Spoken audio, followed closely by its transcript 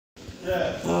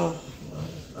Oh.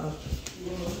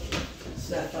 It's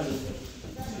not funny.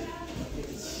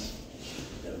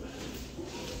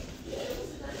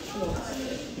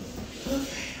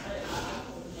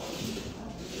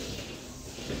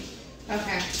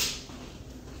 Okay.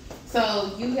 So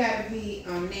you gotta be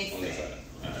on this side.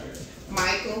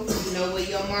 Michael, you know where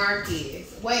your mark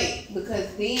is. Wait, because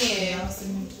then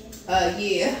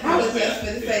yeah, I was just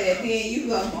gonna say that then you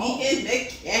gonna be in the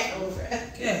camera.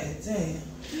 God damn.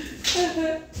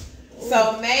 So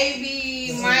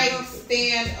maybe Mike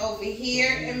stand over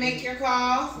here and make your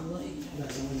call.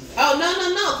 Oh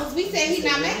no, because we said he's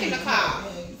not making the call.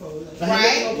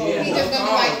 Right? Yeah, He just gonna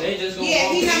be like,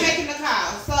 yeah, he's not making the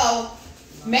call. So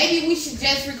maybe we should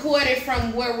just record it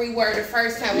from where we were the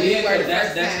first time.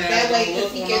 That way,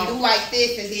 because he can do like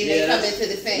this and then they come into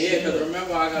the same. Yeah, because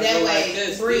remember I got that to way, like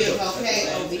this. Bree is okay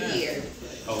over here.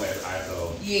 Okay, alright,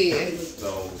 so. Yeah.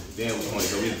 So then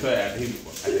so we cut after he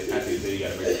said you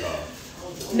gotta make the call.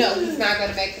 No, he's not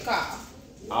gonna make the call.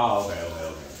 Oh, okay.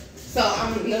 So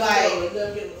I'm gonna be like,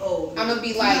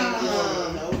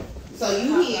 so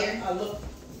you here.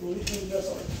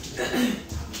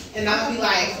 And I'll be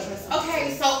like,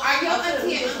 okay, so are your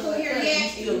auntie and uncle here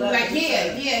yet? Like,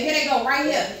 yeah, here they go, right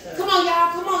here. Come on,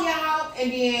 y'all.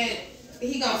 And then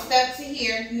he gonna step to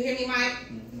here. You hear me, Mike?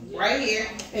 Right here.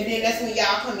 And then that's when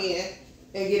y'all come in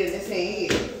and get in this thing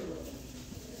here.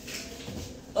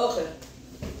 Okay.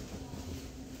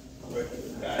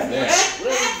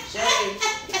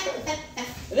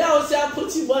 And I don't say I put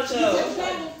too much on.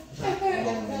 Okay. Okay.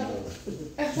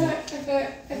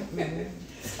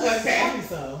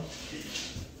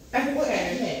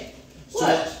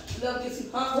 What?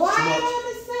 Why am I on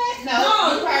the set? No,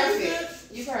 you perfect.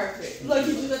 You perfect. Like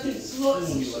you do nothing slow.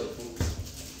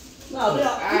 No,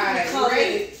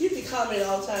 you can comment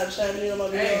all the time, chiming in on my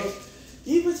videos.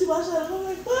 You put too much on. I'm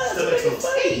like, what?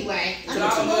 Anyway.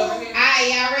 Alright,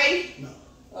 y'all ready? No.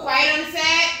 Quiet on the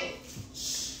set.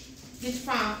 Get your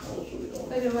phone.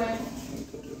 Put it away.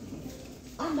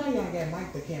 I know y'all got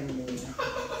Mike the cameraman.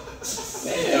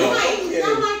 Damn.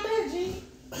 Not like that, G.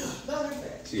 Not like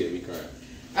that. She had me crying.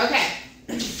 Okay.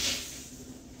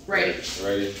 Ready?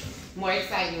 Ready? More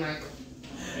exciting, Michael.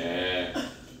 And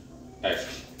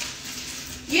action.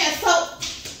 Yeah, so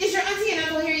is your auntie and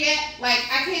uncle here yet? Like,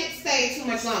 I can't stay too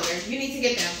much longer. You need to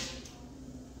get them.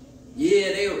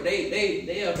 Yeah, they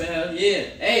up in here. Yeah.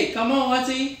 Hey, come on,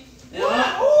 auntie.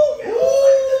 My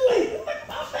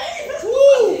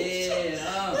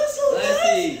Let's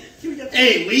see.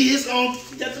 Hey, we his uncle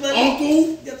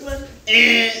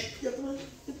and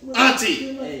auntie.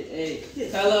 Hey,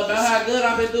 tell her about how good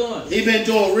I've been doing. He been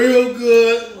doing real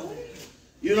good.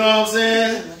 You know what I'm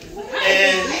saying?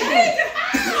 And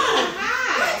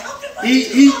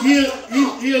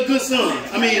he a good son.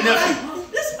 I mean nephew.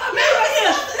 This is my man right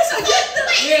here. This is a good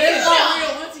thing. Yeah, this is my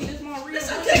real auntie. This is my real. This is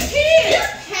a good kid.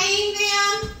 Hang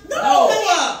them.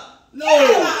 No.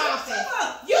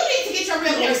 You need to get your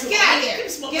real voice. Get out of here.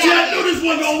 Y'all knew this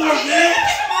wasn't gonna work, man.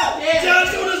 Y'all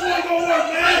knew this wasn't gonna work,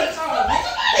 man.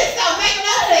 This don't make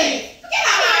no sense. Get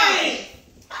out of here.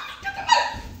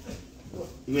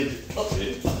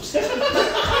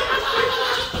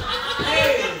 Hey,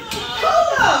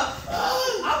 hold up.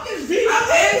 I'm getting beat. I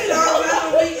asked her about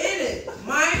to be in it.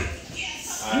 Mike?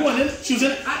 Yes. You wasn't in it? She was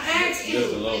in it? I asked you.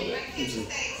 Just a little bit.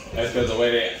 That's because the way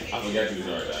that I forgot you was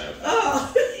right there.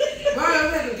 Oh. Bro,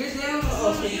 I'm get down.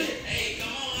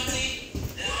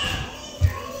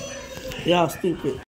 Y'all stupid.